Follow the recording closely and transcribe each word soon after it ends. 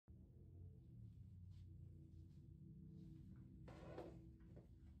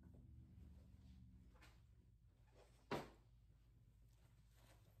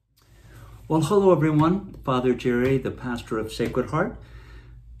Well, hello everyone. Father Jerry, the pastor of Sacred Heart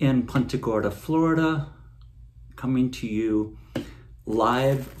in Punta Gorda, Florida, coming to you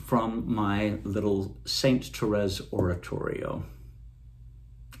live from my little Saint Therese oratorio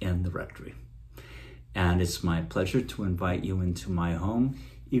in the rectory. And it's my pleasure to invite you into my home,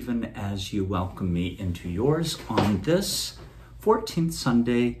 even as you welcome me into yours on this 14th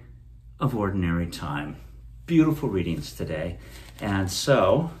Sunday of Ordinary Time. Beautiful readings today. And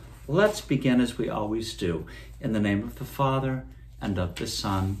so let's begin as we always do, in the name of the Father, and of the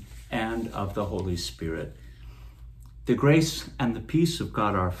Son, and of the Holy Spirit. The grace and the peace of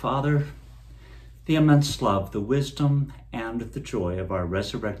God our Father, the immense love, the wisdom, and the joy of our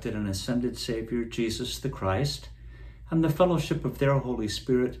resurrected and ascended Savior, Jesus the Christ, and the fellowship of their Holy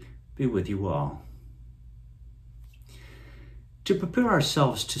Spirit be with you all. To prepare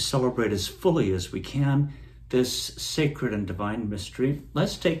ourselves to celebrate as fully as we can this sacred and divine mystery,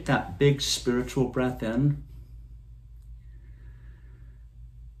 let's take that big spiritual breath in.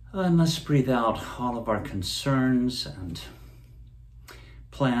 And let's breathe out all of our concerns and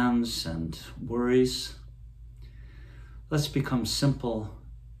plans and worries. Let's become simple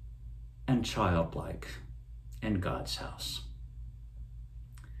and childlike in God's house.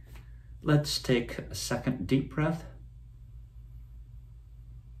 Let's take a second deep breath.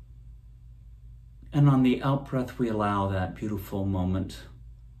 And on the out-breath, we allow that beautiful moment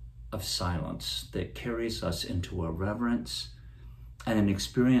of silence that carries us into a reverence and an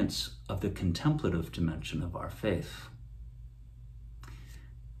experience of the contemplative dimension of our faith.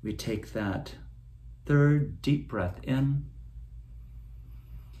 We take that third deep breath in,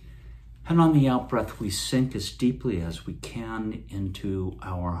 and on the out-breath, we sink as deeply as we can into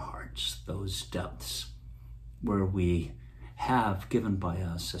our hearts, those depths where we have given by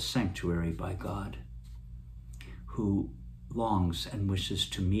us a sanctuary by God, who longs and wishes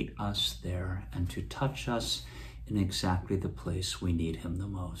to meet us there and to touch us in exactly the place we need him the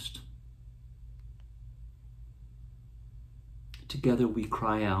most. Together we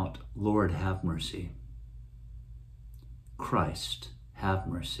cry out, Lord, have mercy. Christ, have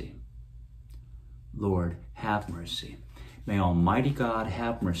mercy. Lord, have mercy. May Almighty God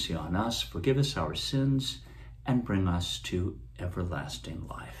have mercy on us, forgive us our sins, and bring us to everlasting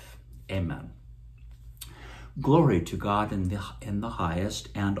life. Amen. Glory to God in the highest,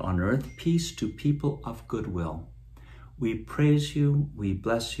 and on earth peace to people of good will. We praise you, we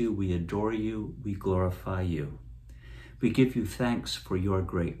bless you, we adore you, we glorify you. We give you thanks for your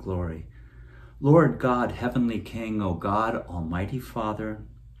great glory. Lord God, heavenly King, O God, Almighty Father,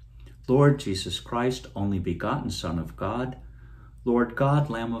 Lord Jesus Christ, only begotten Son of God, Lord God,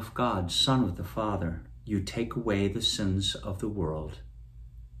 Lamb of God, Son of the Father, you take away the sins of the world.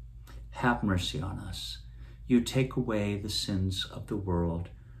 Have mercy on us. You take away the sins of the world.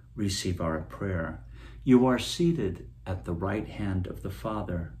 Receive our prayer. You are seated at the right hand of the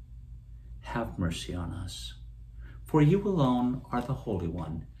Father. Have mercy on us. For you alone are the Holy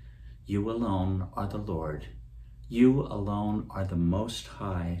One. You alone are the Lord. You alone are the Most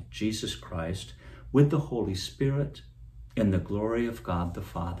High, Jesus Christ, with the Holy Spirit, in the glory of God the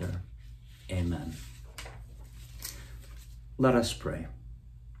Father. Amen. Let us pray.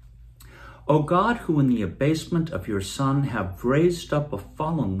 O God, who in the abasement of your Son have raised up a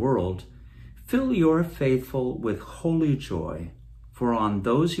fallen world, fill your faithful with holy joy, for on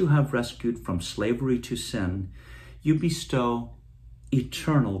those you have rescued from slavery to sin, you bestow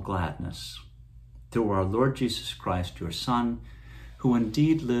eternal gladness. Through our Lord Jesus Christ, your Son, who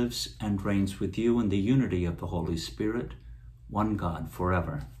indeed lives and reigns with you in the unity of the Holy Spirit, one God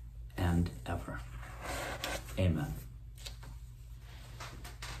forever and ever. Amen.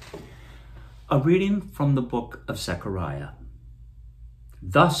 A reading from the book of Zechariah.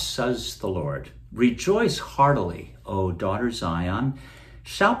 Thus says the Lord, rejoice heartily, O daughter Zion.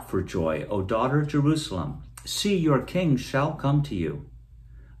 Shout for joy, O daughter Jerusalem. See, your king shall come to you.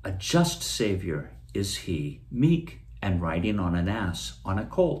 A just Savior is he, meek and riding on an ass, on a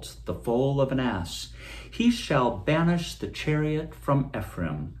colt, the foal of an ass. He shall banish the chariot from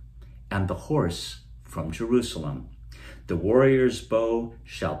Ephraim, and the horse from Jerusalem. The warrior's bow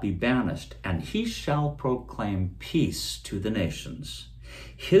shall be banished, and he shall proclaim peace to the nations.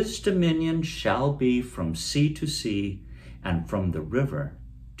 His dominion shall be from sea to sea, and from the river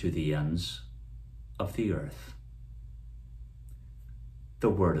to the ends of the earth. The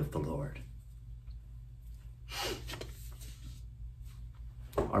word of the Lord.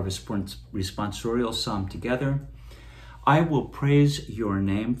 Our responsorial psalm together. I will praise your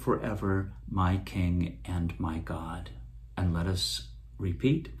name forever, my King and my God. And let us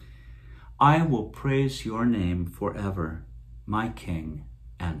repeat. I will praise your name forever, my King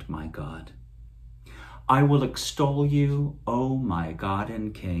and my God. I will extol you, O my God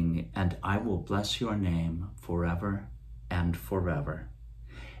and King, and I will bless your name forever and forever.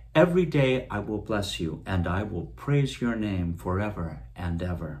 Every day I will bless you, and I will praise your name forever and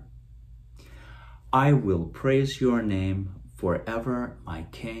ever. I will praise your name forever, my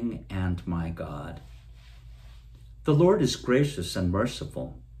King and my God. The Lord is gracious and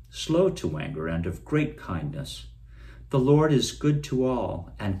merciful, slow to anger, and of great kindness. The Lord is good to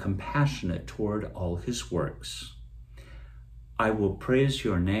all and compassionate toward all his works. I will praise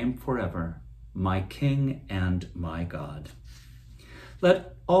your name forever, my King and my God.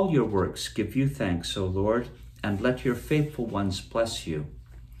 Let all your works give you thanks, O Lord, and let your faithful ones bless you.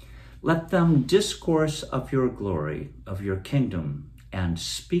 Let them discourse of your glory, of your kingdom, and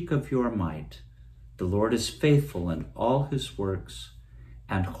speak of your might. The Lord is faithful in all his works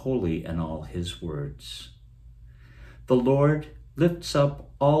and holy in all his words. The Lord lifts up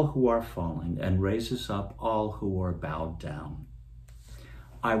all who are falling and raises up all who are bowed down.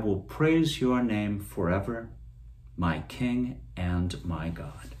 I will praise your name forever, my King and my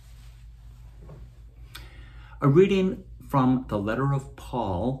God. A reading from the letter of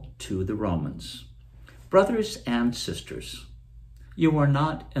Paul to the Romans. Brothers and sisters, you are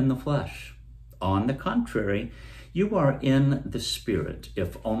not in the flesh. On the contrary, you are in the Spirit,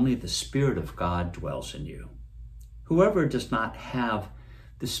 if only the Spirit of God dwells in you. Whoever does not have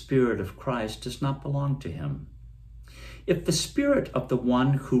the Spirit of Christ does not belong to him. If the Spirit of the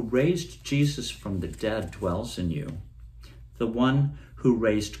one who raised Jesus from the dead dwells in you, the one who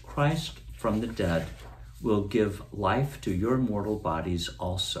raised Christ from the dead will give life to your mortal bodies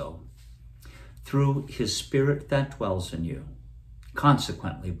also, through his Spirit that dwells in you.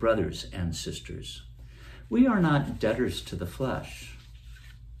 Consequently, brothers and sisters, we are not debtors to the flesh,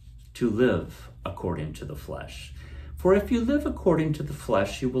 to live according to the flesh. For if you live according to the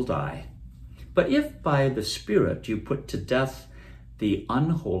flesh, you will die. But if by the Spirit you put to death the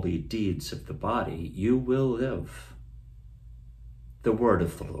unholy deeds of the body, you will live. The word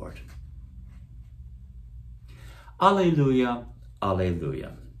of the Lord. Alleluia,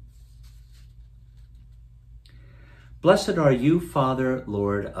 alleluia. Blessed are you, Father,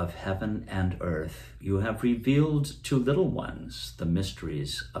 Lord of heaven and earth. You have revealed to little ones the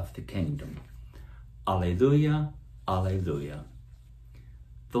mysteries of the kingdom. Alleluia, alleluia.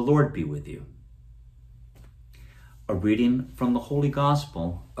 The Lord be with you. A reading from the Holy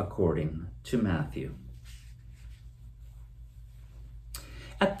Gospel according to Matthew.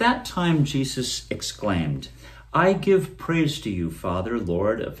 At that time Jesus exclaimed, I give praise to you, Father,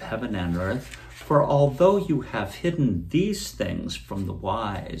 Lord of heaven and earth, for although you have hidden these things from the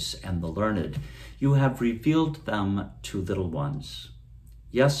wise and the learned, you have revealed them to little ones.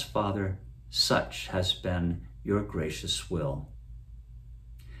 Yes, Father, such has been your gracious will.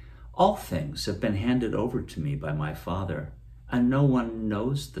 All things have been handed over to me by my Father, and no one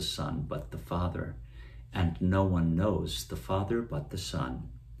knows the Son but the Father, and no one knows the Father but the Son,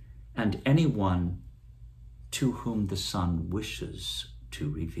 and anyone to whom the Son wishes to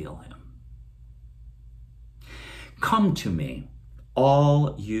reveal him. Come to me,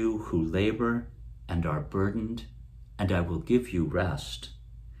 all you who labor and are burdened, and I will give you rest.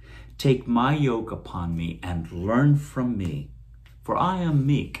 Take my yoke upon me and learn from me, for I am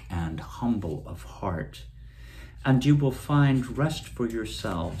meek and humble of heart, and you will find rest for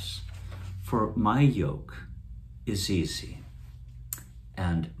yourselves, for my yoke is easy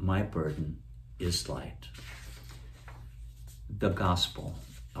and my burden is light. The Gospel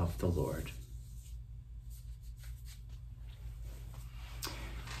of the Lord.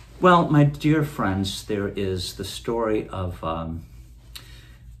 Well, my dear friends, there is the story of an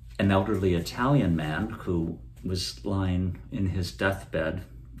elderly Italian man who was lying in his deathbed,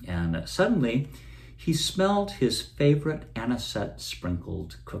 and suddenly he smelled his favorite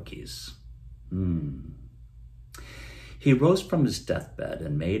anisette-sprinkled cookies. He rose from his deathbed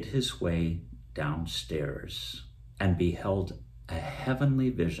and made his way downstairs and beheld a heavenly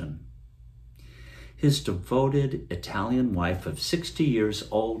vision. His devoted Italian wife of 60 years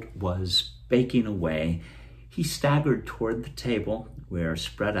old was baking away. He staggered toward the table where,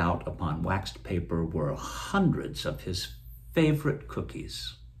 spread out upon waxed paper, were hundreds of his favorite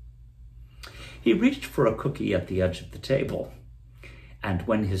cookies. He reached for a cookie at the edge of the table, and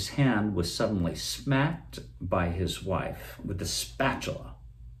when his hand was suddenly smacked by his wife with a spatula,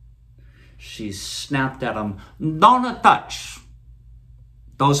 she snapped at him, "Don't touch!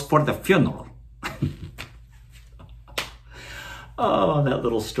 Those for the funeral." Oh, that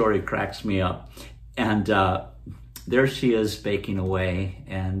little story cracks me up. And there she is baking away,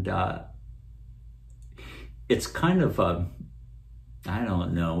 and it's kind of I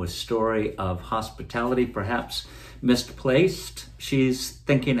don't know, a story of hospitality, perhaps misplaced. She's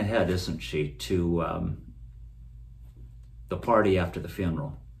thinking ahead, isn't she, to the party after the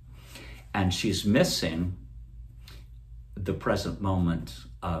funeral. And she's missing the present moment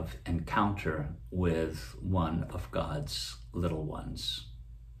of encounter with one of God's little ones.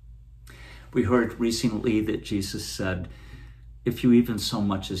 We heard recently that Jesus said, if you even so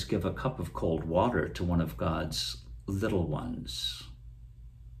much as give a cup of cold water to one of God's little ones,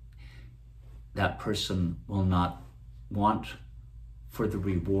 that person will not want for the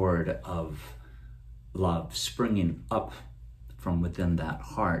reward of love springing up from within that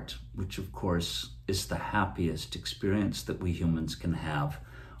heart, which of course is the happiest experience that we humans can have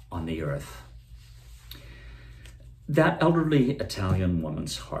on the earth. That elderly Italian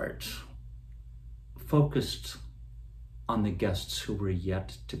woman's heart focused on the guests who were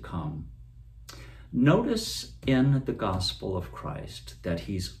yet to come. Notice in the gospel of Christ that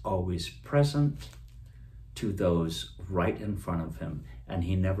he's always present to those right in front of him, and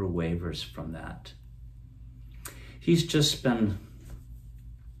he never wavers from that. He's just been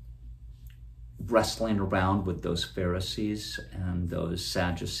wrestling around with those Pharisees and those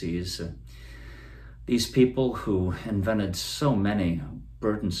Sadducees, these people who invented so many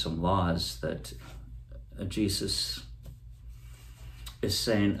burdensome laws that Jesus is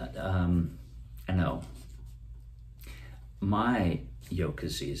saying, no, my yoke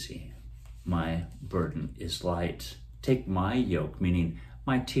is easy, my burden is light. Take my yoke, meaning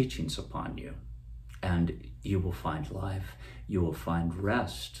my teachings upon you, and you will find life. You will find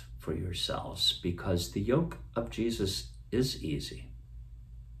rest for yourselves, because the yoke of Jesus is easy.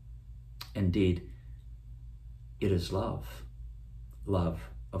 Indeed, it is love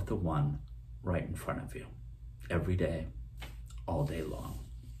of the one right in front of you, every day, all day long.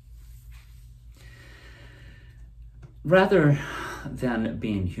 Rather than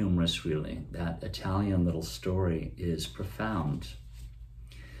being humorous, really, that Italian little story is profound.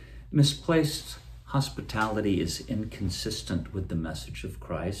 Misplaced hospitality is inconsistent with the message of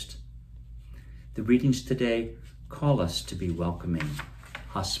Christ. The readings today call us to be welcoming,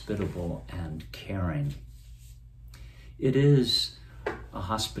 hospitable, and caring. It is a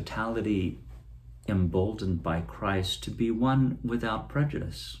hospitality emboldened by Christ to be one without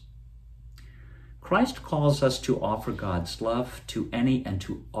prejudice. Christ calls us to offer God's love to any and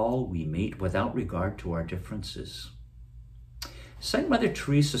to all we meet without regard to our differences. Saint Mother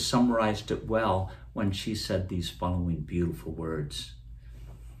Teresa summarized it well when she said these following beautiful words: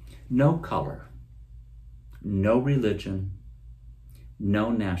 no color, no religion,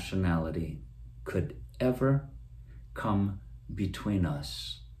 no nationality could ever come between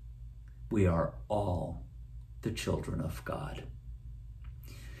us. We are all the children of God.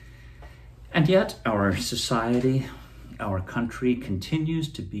 And yet our society, our country continues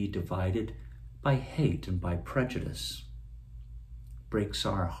to be divided by hate and by prejudice. Breaks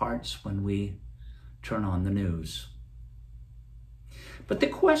our hearts when we turn on the news. But the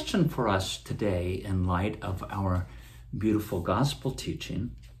question for us today, in light of our beautiful gospel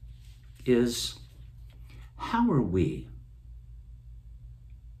teaching, is how are we?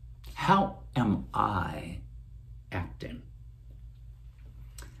 How am I acting?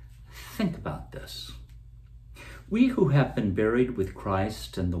 Think about this. We who have been buried with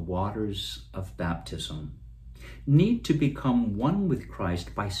Christ in the waters of baptism need to become one with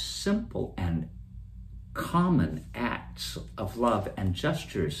Christ by simple and common acts of love and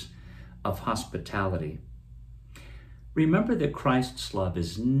gestures of hospitality. Remember that Christ's love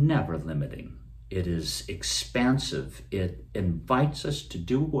is never limiting. It is expansive. It invites us to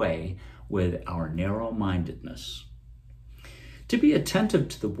do away with our narrow-mindedness. To be attentive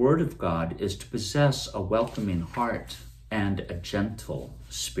to the Word of God is to possess a welcoming heart and a gentle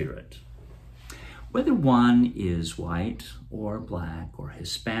spirit. Whether one is white or black or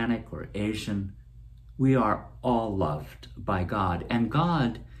Hispanic or Asian, we are all loved by God, and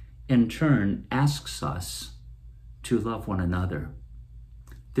God, in turn, asks us to love one another.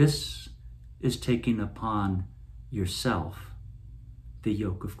 This is taking upon yourself the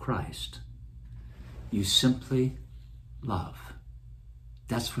yoke of Christ. You simply love.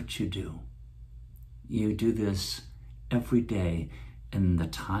 That's what you do. You do this every day in the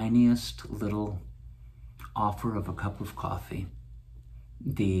tiniest little offer of a cup of coffee,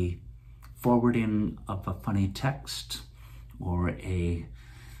 the forwarding of a funny text or a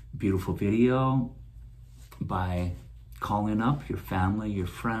beautiful video, by calling up your family, your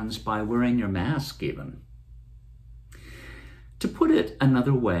friends, by wearing your mask even. To put it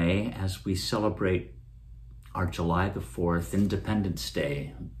another way, as we celebrate our July the 4th, Independence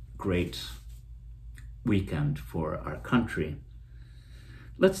Day, great weekend for our country,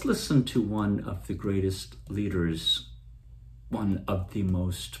 Let's listen to one of the greatest leaders, one of the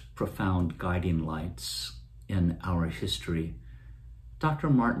most profound guiding lights in our history,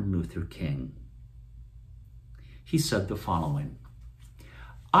 Dr. Martin Luther King. He said the following: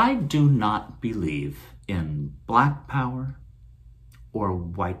 "I do not believe in black power or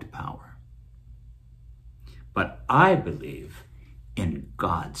white power, but I believe in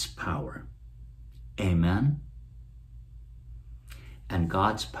God's power. Amen. And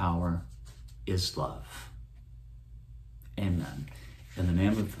God's power is love. Amen. In the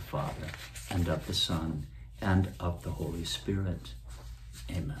name of the Father, and of the Son, and of the Holy Spirit.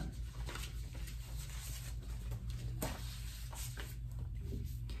 Amen."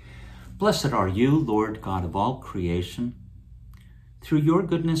 Blessed are you, Lord God of all creation. Through your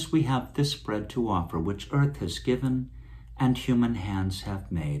goodness we have this bread to offer, which earth has given and human hands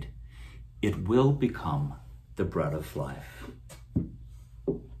have made. It will become the bread of life.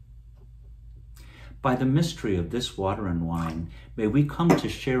 By the mystery of this water and wine, may we come to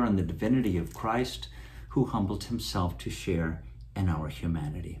share in the divinity of Christ, who humbled himself to share in our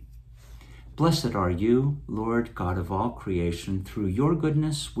humanity. Blessed are you, Lord God of all creation. Through your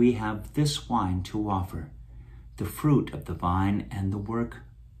goodness we have this wine to offer, the fruit of the vine and the work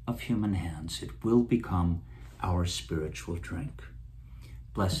of human hands. It will become our spiritual drink.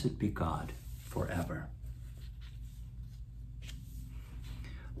 Blessed be God forever.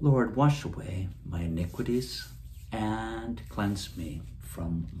 Lord, wash away my iniquities and cleanse me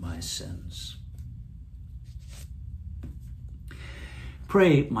from my sins.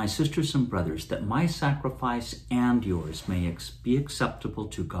 Pray, my sisters and brothers, that my sacrifice and yours may be acceptable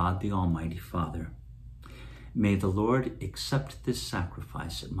to God the Almighty Father. May the Lord accept this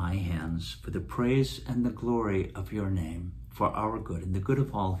sacrifice at my hands for the praise and the glory of your name, for our good and the good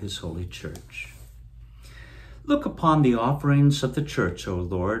of all his holy church. Look upon the offerings of the church, O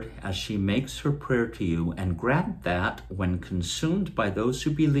Lord, as she makes her prayer to you, and grant that, when consumed by those who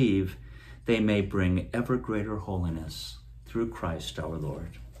believe, they may bring ever greater holiness through Christ our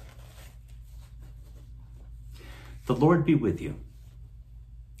Lord. The Lord be with you.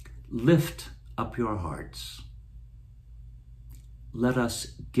 Lift up your hearts. Let us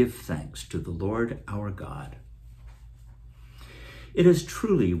give thanks to the Lord our God. It is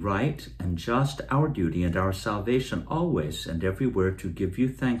truly right and just, our duty and our salvation, always and everywhere, to give you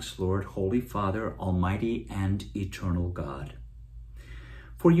thanks, Lord, Holy Father, Almighty and eternal God.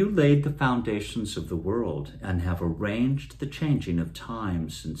 For you laid the foundations of the world and have arranged the changing of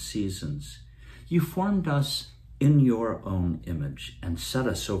times and seasons. You formed us in your own image and set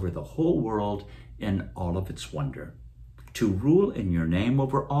us over the whole world in all of its wonder, to rule in your name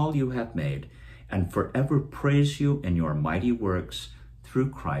over all you have made, and forever praise you in your mighty works through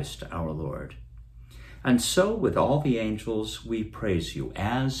Christ our Lord. And so with all the angels we praise you,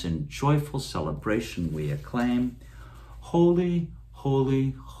 as in joyful celebration we acclaim, Holy,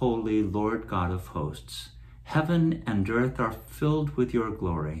 holy, holy, Lord God of hosts. Heaven and earth are filled with your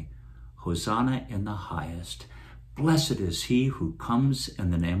glory. Hosanna in the highest. Blessed is he who comes in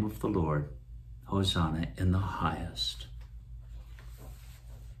the name of the Lord. Hosanna in the highest.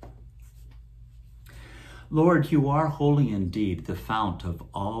 Lord, you are holy indeed, the fount of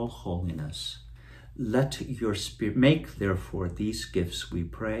all holiness. Let your Spirit make, therefore, these gifts, we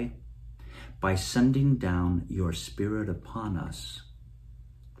pray, by sending down your Spirit upon us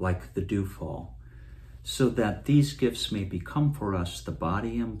like the dewfall, so that these gifts may become for us the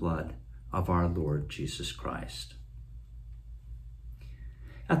body and blood of our Lord Jesus Christ.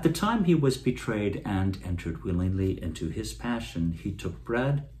 At the time he was betrayed and entered willingly into his passion, he took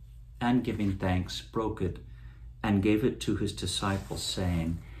bread, and giving thanks, broke it, and gave it to his disciples,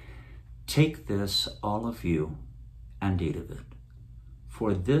 saying, "Take this, all of you, and eat of it,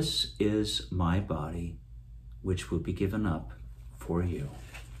 for this is my body, which will be given up for you."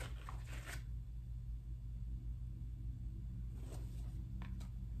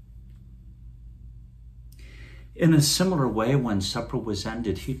 In a similar way, when supper was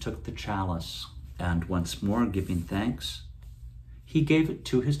ended, he took the chalice, and once more giving thanks, he gave it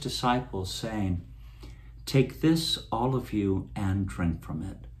to his disciples, saying, "Take this, all of you, and drink from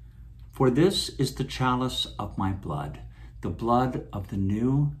it. For this is the chalice of my blood, the blood of the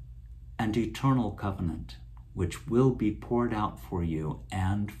new and eternal covenant, which will be poured out for you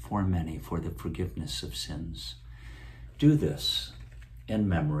and for many for the forgiveness of sins. Do this in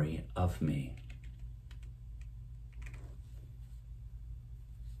memory of me."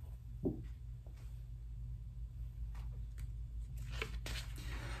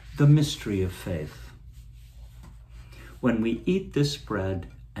 The mystery of faith. When we eat this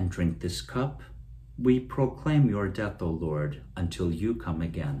bread and drink this cup, we proclaim your death, O Lord, until you come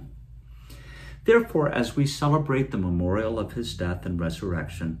again. Therefore, as we celebrate the memorial of his death and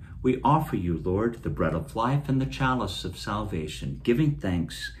resurrection, we offer you, Lord, the bread of life and the chalice of salvation, giving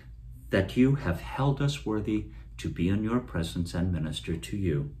thanks that you have held us worthy to be in your presence and minister to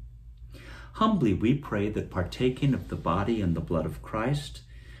you. Humbly we pray that, partaking of the body and the blood of Christ,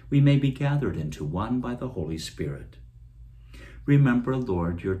 we may be gathered into one by the Holy Spirit. Remember,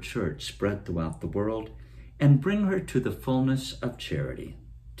 Lord, your church spread throughout the world, and bring her to the fullness of charity,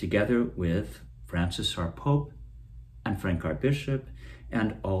 together with Francis our Pope, and Frank our Bishop,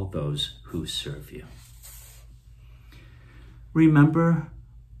 and all those who serve you. Remember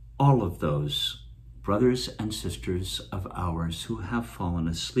all of those brothers and sisters of ours who have fallen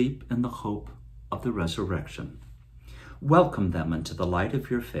asleep in the hope of the resurrection. Welcome them into the light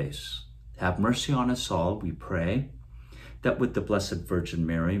of your face. Have mercy on us all, we pray, that with the Blessed Virgin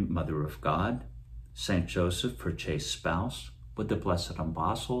Mary, Mother of God, Saint Joseph, her chaste spouse, with the blessed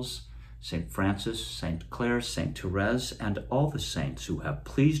apostles, Saint Francis, Saint Clare, Saint Therese, and all the saints who have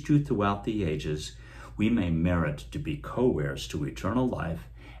pleased you throughout the ages, we may merit to be co-heirs to eternal life,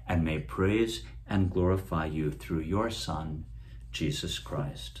 and may praise and glorify you through your Son, Jesus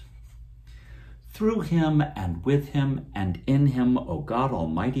Christ. Through him and with him and in him, O God,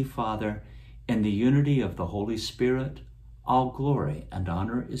 Almighty Father, in the unity of the Holy Spirit, all glory and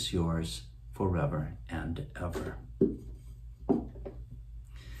honor is yours forever and ever.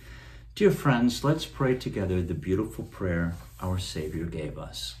 Dear friends, let's pray together the beautiful prayer our Savior gave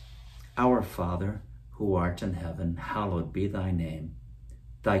us. Our Father, who art in heaven, hallowed be thy name.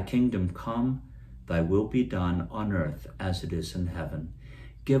 Thy kingdom come, thy will be done on earth as it is in heaven.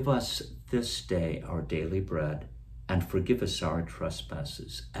 Give us this day our daily bread, and forgive us our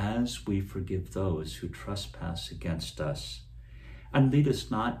trespasses, as we forgive those who trespass against us. And lead us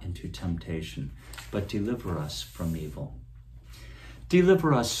not into temptation, but deliver us from evil.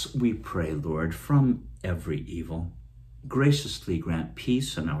 Deliver us, we pray, Lord, from every evil. Graciously grant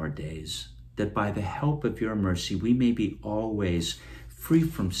peace in our days, that by the help of your mercy we may be always free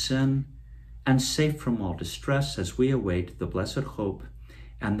from sin and safe from all distress, as we await the blessed hope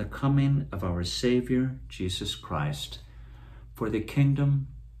and the coming of our Savior, Jesus Christ. For the kingdom,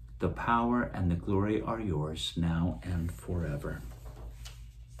 the power, and the glory are yours, now and forever.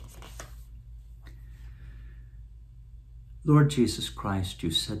 Lord Jesus Christ, you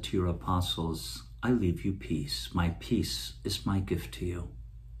said to your apostles, I leave you peace. My peace is my gift to you.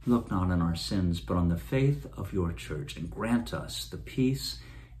 Look not on our sins, but on the faith of your church, and grant us the peace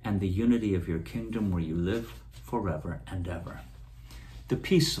and the unity of your kingdom, where you live forever and ever. The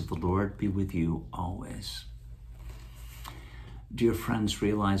peace of the Lord be with you always. Dear friends,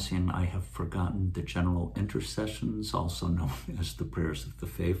 realizing I have forgotten the general intercessions, also known as the prayers of the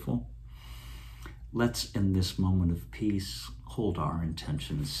faithful, let's, in this moment of peace, hold our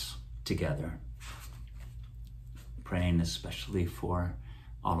intentions together, praying especially for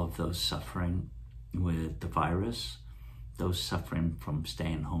all of those suffering with the virus, those suffering from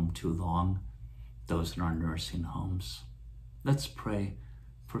staying home too long, those in our nursing homes. Let's pray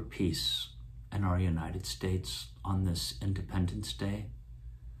for peace in our United States on this Independence Day.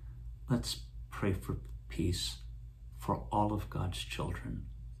 Let's pray for peace for all of God's children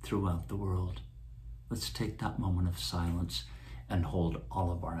throughout the world. Let's take that moment of silence and hold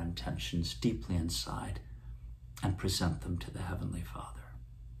all of our intentions deeply inside and present them to the Heavenly Father.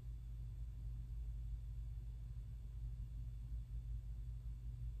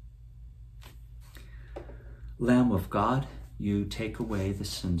 Lamb of God, you take away the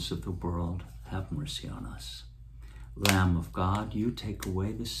sins of the world. Have mercy on us. Lamb of God, you take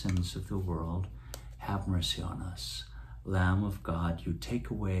away the sins of the world. Have mercy on us. Lamb of God, you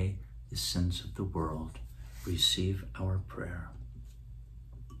take away the sins of the world. Receive our prayer.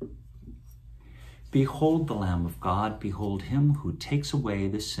 Behold the Lamb of God. Behold him who takes away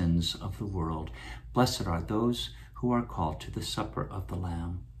the sins of the world. Blessed are those who are called to the supper of the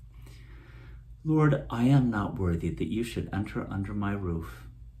Lamb. Lord, I am not worthy that you should enter under my roof,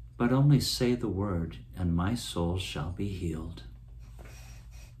 but only say the word, and my soul shall be healed.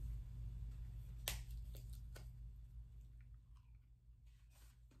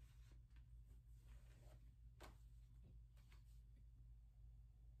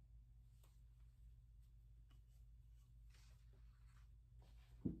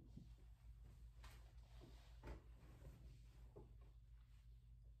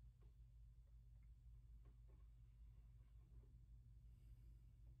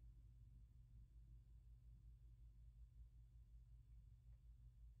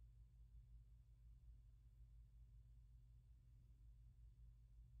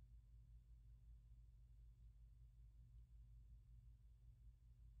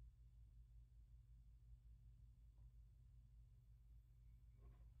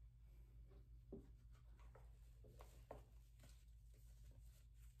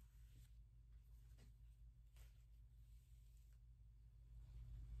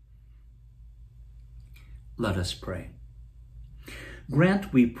 Let us pray.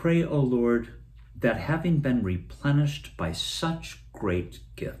 Grant, we pray, O Lord, that having been replenished by such great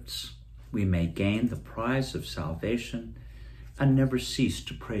gifts, we may gain the prize of salvation and never cease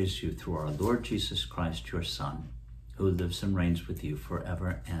to praise you through our Lord Jesus Christ, your Son, who lives and reigns with you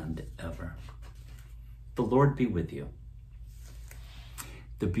forever and ever. The Lord be with you.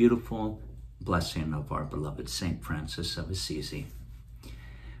 The beautiful blessing of our beloved Saint Francis of Assisi.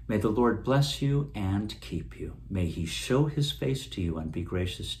 May the Lord bless you and keep you. May he show his face to you and be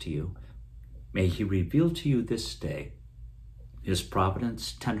gracious to you. May he reveal to you this day his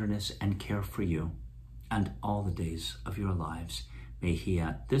providence, tenderness, and care for you, and all the days of your lives. May he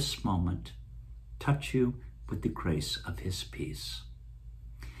at this moment touch you with the grace of his peace.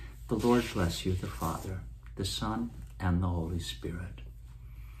 The Lord bless you, the Father, the Son, and the Holy Spirit.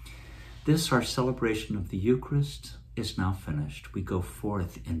 This, our celebration of the Eucharist, is now finished. We go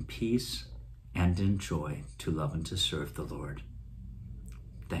forth in peace and in joy to love and to serve the Lord.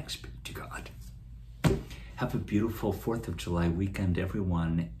 Thanks be to God. Have a beautiful 4th of July weekend,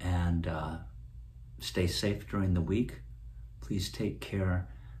 everyone, and stay safe during the week. Please take care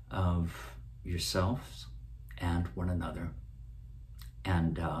of yourselves and one another.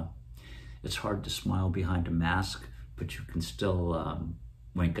 And it's hard to smile behind a mask, but you can still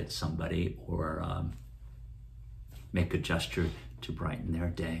wink at somebody or make a gesture to brighten their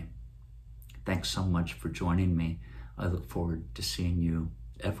day. Thanks so much for joining me. I look forward to seeing you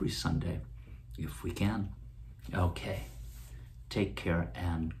every Sunday, if we can. Okay, take care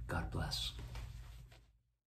and God bless.